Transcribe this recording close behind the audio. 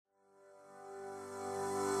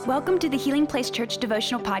Welcome to the Healing Place Church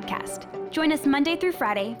Devotional Podcast. Join us Monday through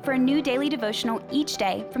Friday for a new daily devotional each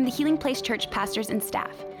day from the Healing Place Church pastors and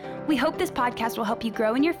staff. We hope this podcast will help you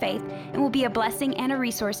grow in your faith and will be a blessing and a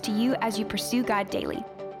resource to you as you pursue God daily.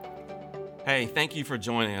 Hey, thank you for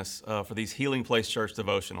joining us for these Healing Place Church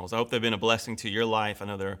devotionals. I hope they've been a blessing to your life. I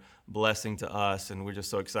know they're a blessing to us, and we're just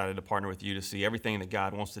so excited to partner with you to see everything that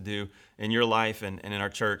God wants to do in your life and in our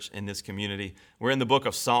church, in this community. We're in the book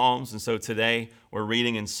of Psalms, and so today we're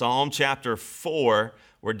reading in Psalm chapter 4,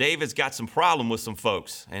 where David's got some problem with some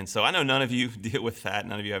folks. And so I know none of you deal with that.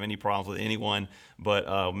 None of you have any problems with anyone,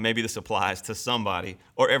 but maybe this applies to somebody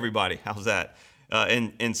or everybody. How's that?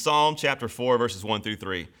 In Psalm chapter 4, verses 1 through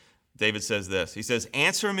 3, David says this. He says,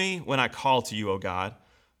 "Answer me when I call to you, O God,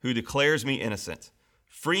 who declares me innocent.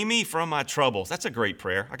 Free me from my troubles." That's a great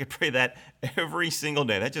prayer. I could pray that every single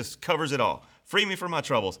day. That just covers it all. Free me from my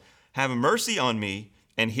troubles. Have mercy on me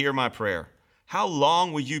and hear my prayer. How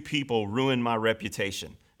long will you people ruin my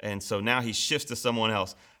reputation? And so now he shifts to someone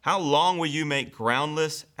else. How long will you make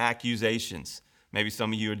groundless accusations? Maybe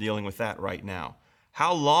some of you are dealing with that right now.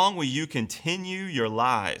 How long will you continue your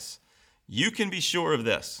lies? You can be sure of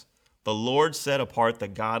this. The Lord set apart the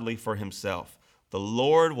godly for himself. The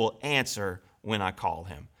Lord will answer when I call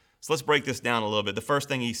him. So let's break this down a little bit. The first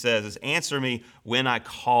thing he says is, answer me when I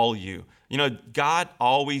call you. You know, God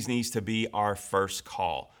always needs to be our first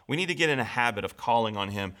call. We need to get in a habit of calling on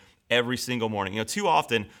him every single morning. You know, too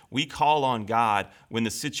often we call on God when the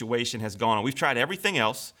situation has gone on. We've tried everything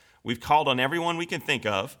else. We've called on everyone we can think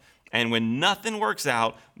of. And when nothing works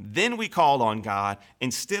out, then we call on God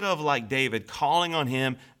instead of, like David, calling on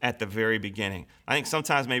him at the very beginning. I think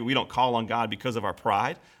sometimes maybe we don't call on God because of our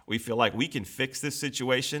pride. We feel like we can fix this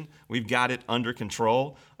situation. We've got it under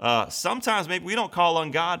control. Sometimes maybe we don't call on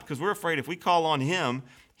God because we're afraid if we call on him,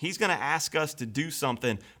 he's going to ask us to do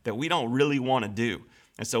something that we don't really want to do.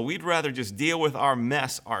 And so we'd rather just deal with our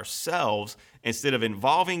mess ourselves instead of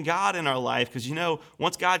involving God in our life, because, you know,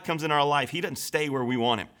 once God comes in our life, he doesn't stay where we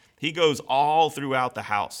want him. He goes all throughout the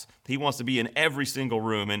house. He wants to be in every single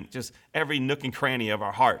room and just every nook and cranny of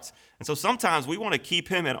our hearts. And so sometimes we want to keep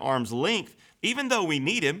him at arm's length, even though we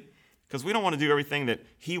need him, because we don't want to do everything that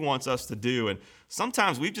he wants us to do. And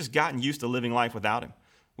sometimes we've just gotten used to living life without him.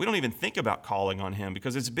 We don't even think about calling on him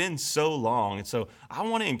because it's been so long. And so I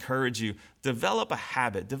want to encourage you, develop a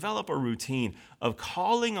habit, develop a routine of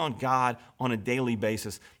calling on God on a daily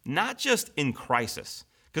basis, not just in crisis.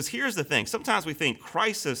 Because here's the thing. Sometimes we think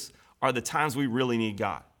crisis are the times we really need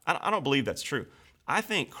God. I don't believe that's true. I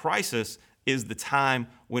think crisis is the time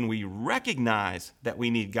when we recognize that we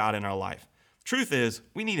need God in our life. Truth is,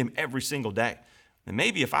 we need him every single day. And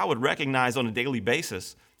maybe if I would recognize on a daily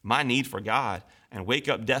basis my need for God and wake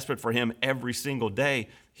up desperate for him every single day,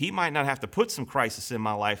 he might not have to put some crisis in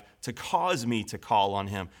my life to cause me to call on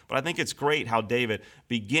him. But I think it's great how David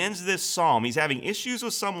begins this psalm. He's having issues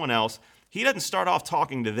with someone else. He doesn't start off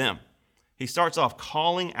talking to them. He starts off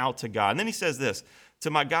calling out to God. And then he says this, to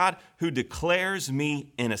my God who declares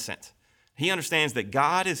me innocent. He understands that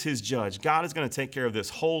God is his judge. God is going to take care of this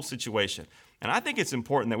whole situation. And I think it's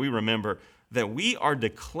important that we remember that we are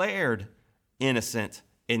declared innocent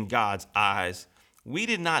in God's eyes. We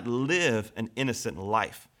did not live an innocent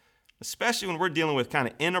life, especially when we're dealing with kind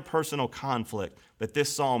of interpersonal conflict that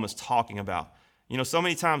this psalm is talking about. You know, so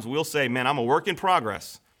many times we'll say, man, I'm a work in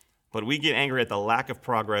progress. But we get angry at the lack of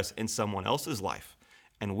progress in someone else's life.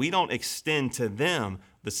 And we don't extend to them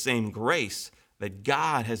the same grace that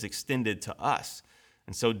God has extended to us.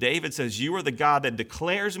 And so David says, you are the God that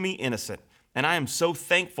declares me innocent. And I am so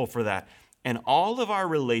thankful for that. And all of our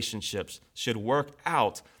relationships should work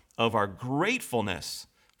out of our gratefulness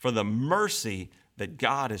for the mercy that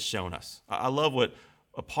God has shown us. I love what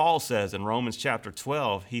Paul says in Romans chapter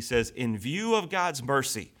 12. He says, in view of God's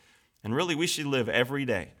mercy, and really we should live every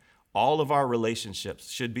day, all of our relationships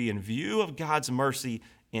should be in view of God's mercy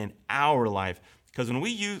in our life. Because when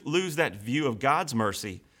we lose that view of God's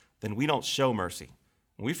mercy, then we don't show mercy.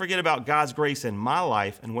 When we forget about God's grace in my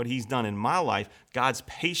life and what he's done in my life, God's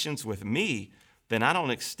patience with me, then I don't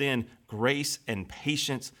extend grace and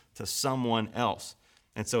patience to someone else.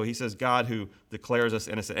 And so he says, God who declares us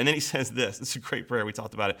innocent. And then he says this. It's a great prayer. We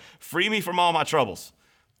talked about it. Free me from all my troubles.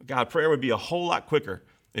 God, prayer would be a whole lot quicker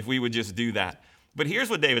if we would just do that. But here's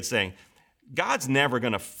what David's saying. God's never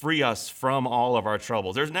going to free us from all of our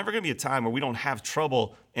troubles. There's never going to be a time where we don't have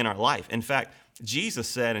trouble in our life. In fact, Jesus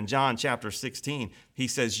said in John chapter 16, he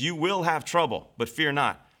says, you will have trouble, but fear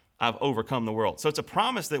not, I've overcome the world. So it's a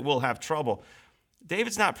promise that we'll have trouble.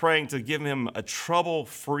 David's not praying to give him a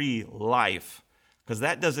trouble-free life, because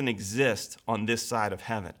that doesn't exist on this side of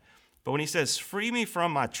heaven. But when he says, free me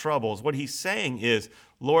from my troubles, what he's saying is,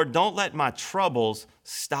 Lord, don't let my troubles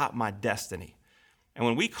stop my destiny. And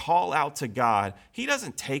when we call out to God, he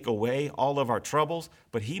doesn't take away all of our troubles,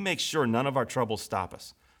 but he makes sure none of our troubles stop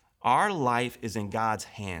us. Our life is in God's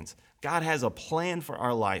hands. God has a plan for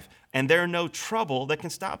our life, and there's no trouble that can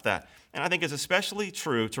stop that. And I think it's especially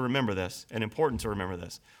true to remember this, and important to remember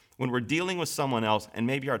this, when we're dealing with someone else and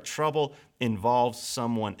maybe our trouble involves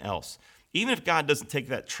someone else. Even if God doesn't take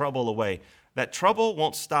that trouble away, that trouble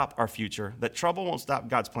won't stop our future. That trouble won't stop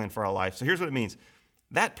God's plan for our life. So here's what it means.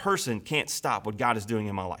 That person can't stop what God is doing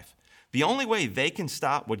in my life. The only way they can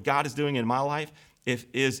stop what God is doing in my life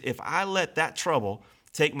is if I let that trouble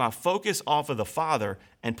take my focus off of the Father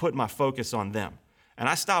and put my focus on them. And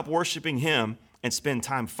I stop worshiping him and spend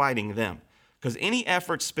time fighting them. Because any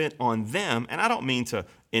effort spent on them, and I don't mean to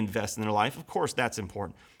invest in their life, of course that's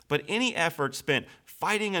important, but any effort spent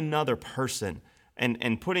fighting another person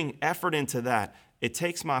and putting effort into that, it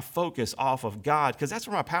takes my focus off of God, because that's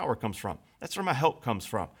where my power comes from. That's where my help comes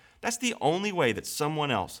from. That's the only way that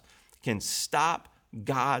someone else can stop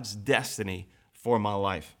God's destiny for my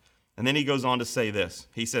life. And then he goes on to say this.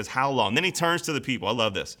 He says, how long? Then he turns to the people. I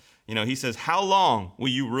love this. He says, how long will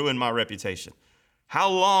you ruin my reputation? How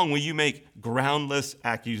long will you make groundless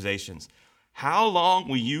accusations? How long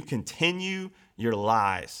will you continue your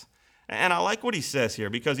lies? And I like what he says here,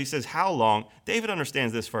 because he says, how long? David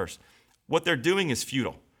understands this first. What they're doing is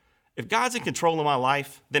futile. If God's in control of my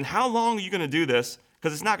life, then how long are you going to do this?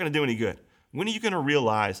 Because it's not going to do any good. When are you going to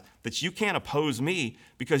realize that you can't oppose me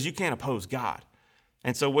because you can't oppose God?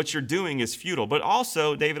 And so what you're doing is futile. But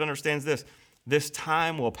also, David understands this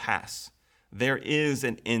time will pass. There is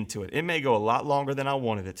an end to it. It may go a lot longer than I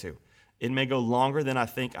wanted it to. It may go longer than I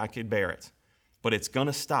think I could bear it. But it's going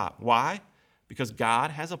to stop. Why? Because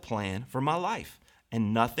God has a plan for my life,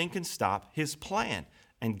 and nothing can stop his plan.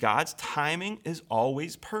 And God's timing is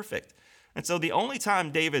always perfect. And so the only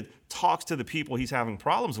time David talks to the people he's having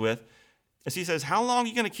problems with is he says, how long are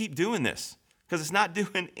you going to keep doing this? Because it's not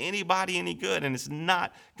doing anybody any good, and it's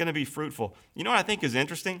not going to be fruitful. You know what I think is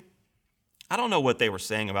interesting? I don't know what they were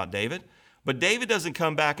saying about David, but David doesn't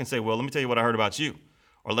come back and say, well, let me tell you what I heard about you,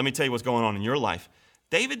 or let me tell you what's going on in your life.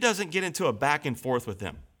 David doesn't get into a back and forth with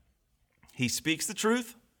them. He speaks the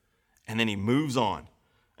truth, and then he moves on.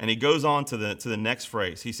 And he goes on to the next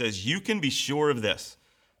phrase. He says, you can be sure of this.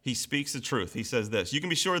 He speaks the truth. He says this, you can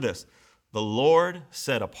be sure of this. The Lord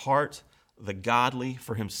set apart the godly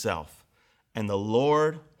for himself, and the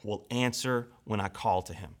Lord will answer when I call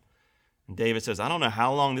to him. And David says, I don't know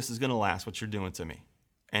how long this is going to last, what you're doing to me.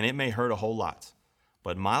 And it may hurt a whole lot,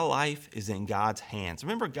 but my life is in God's hands.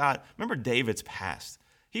 Remember David's past.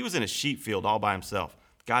 He was in a sheep field all by himself.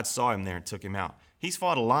 God saw him there and took him out. He's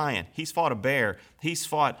fought a lion. He's fought a bear. He's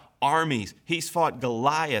fought armies. He's fought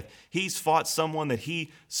Goliath. He's fought someone that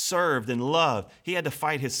he served and loved. He had to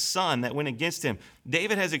fight his son that went against him.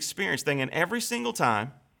 David has experienced things, and every single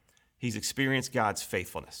time he's experienced God's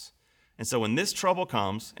faithfulness. And so when this trouble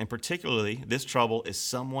comes, and particularly this trouble is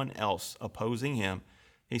someone else opposing him,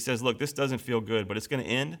 he says, look, this doesn't feel good, but it's going to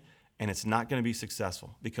end, and it's not going to be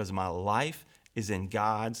successful because my life is in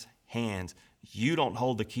God's hands. You don't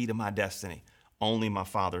hold the key to my destiny. Only my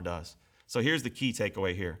Father does. So here's the key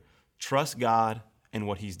takeaway here. Trust God and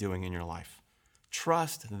what he's doing in your life.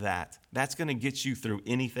 Trust that. That's going to get you through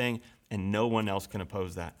anything, and no one else can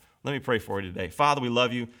oppose that. Let me pray for you today. Father, we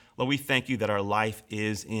love you. Lord, we thank you that our life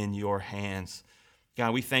is in your hands.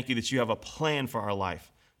 God, we thank you that you have a plan for our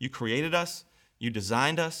life. You created us. You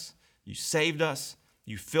designed us. You saved us.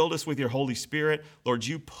 You filled us with your Holy Spirit. Lord,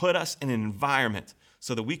 you put us in an environment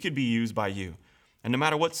so that we could be used by you. And no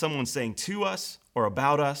matter what someone's saying to us or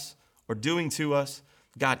about us or doing to us,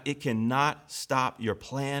 God, it cannot stop your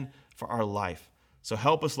plan for our life. So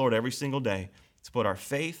help us, Lord, every single day to put our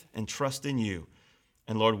faith and trust in you.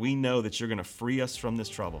 And Lord, we know that you're going to free us from this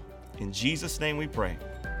trouble. In Jesus' name we pray.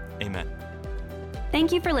 Amen.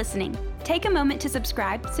 Thank you for listening. Take a moment to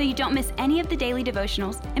subscribe so you don't miss any of the daily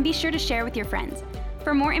devotionals, and be sure to share with your friends.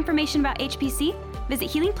 For more information about HPC, visit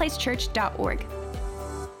healingplacechurch.org.